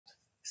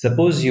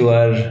Suppose you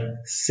are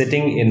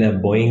sitting in a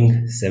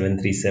Boeing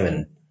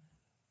 737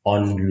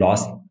 on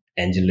Los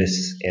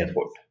Angeles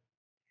airport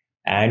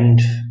and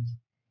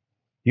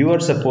you are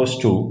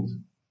supposed to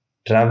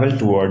travel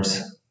towards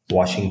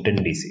Washington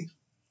DC.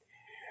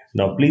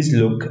 Now please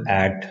look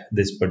at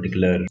this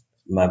particular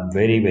map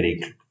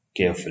very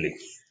carefully.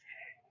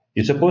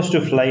 You're supposed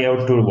to fly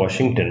out to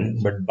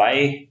Washington, but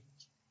by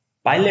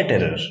pilot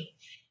error,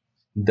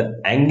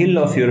 the angle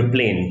of your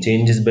plane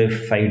changes by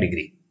 5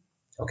 degree.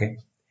 Okay.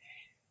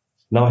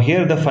 Now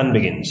here the fun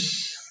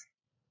begins.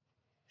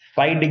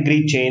 5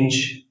 degree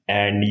change,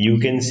 and you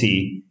can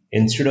see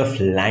instead of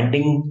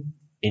landing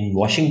in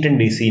Washington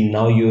DC,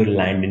 now you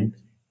land in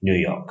New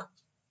York.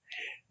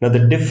 Now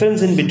the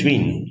difference in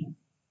between,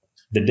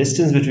 the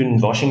distance between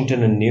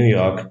Washington and New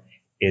York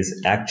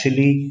is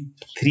actually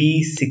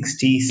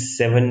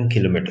 367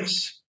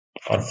 kilometers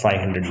or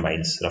 500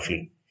 miles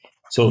roughly.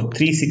 So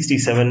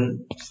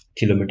 367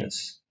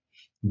 kilometers.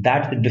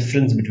 That's the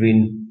difference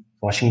between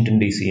Washington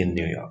DC and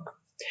New York.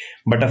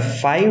 But a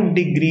 5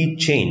 degree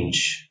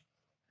change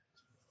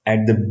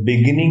at the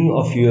beginning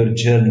of your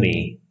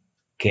journey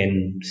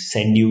can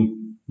send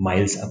you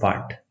miles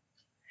apart.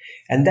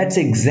 And that's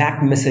the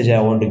exact message I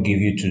want to give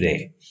you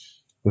today.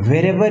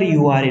 Wherever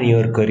you are in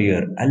your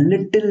career, a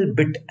little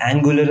bit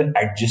angular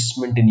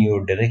adjustment in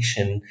your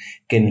direction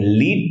can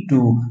lead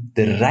to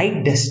the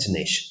right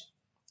destination,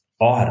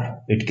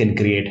 or it can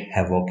create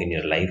havoc in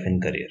your life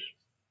and career.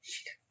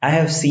 I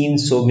have seen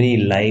so many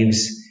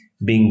lives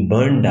being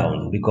burned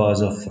down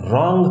because of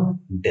wrong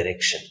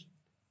direction.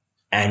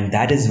 And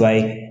that is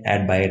why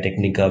at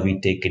Biotecnika we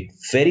take it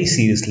very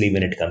seriously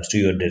when it comes to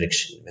your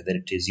direction, whether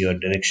it is your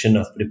direction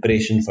of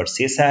preparation for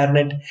CSIR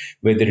NET,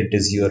 whether it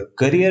is your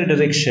career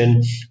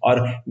direction,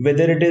 or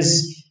whether it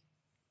is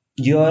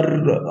your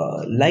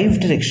life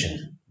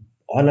direction.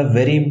 All are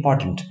very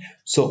important.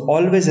 So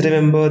always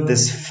remember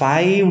this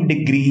 5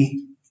 degree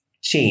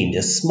change,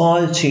 a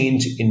small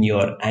change in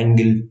your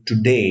angle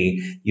today,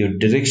 your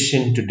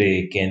direction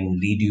today can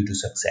lead you to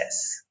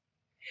success.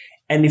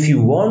 And if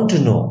you want to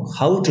know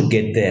how to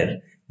get there,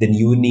 then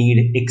you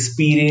need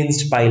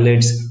experienced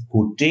pilots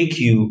who take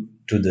you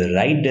to the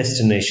right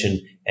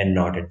destination and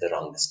not at the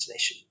wrong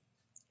destination.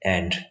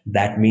 And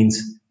that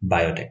means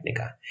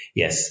Biotecnika.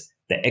 Yes,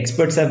 the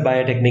experts at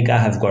Biotecnika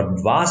have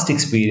got vast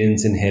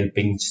experience in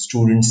helping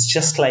students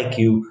just like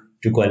you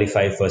to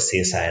qualify for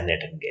CSIR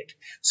NET and AIMGATE.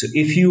 So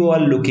if you are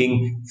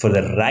looking for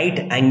the right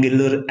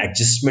angular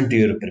adjustment to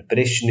your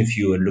preparation, if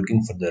you are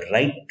looking for the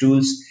right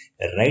tools,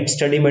 the right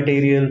study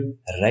material,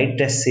 right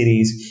test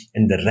series,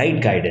 and the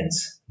right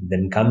guidance,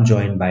 then come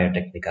join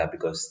Biotecnika,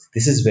 because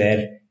this is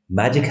where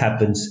magic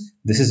happens.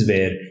 This is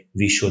where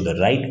we show the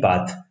right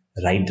path,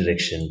 right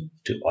direction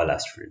to all our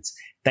students.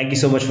 Thank you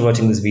so much for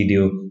watching this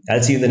video.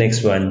 I'll see you in the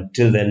next one.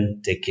 Till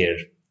then, take care.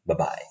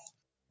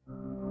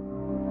 Bye-bye.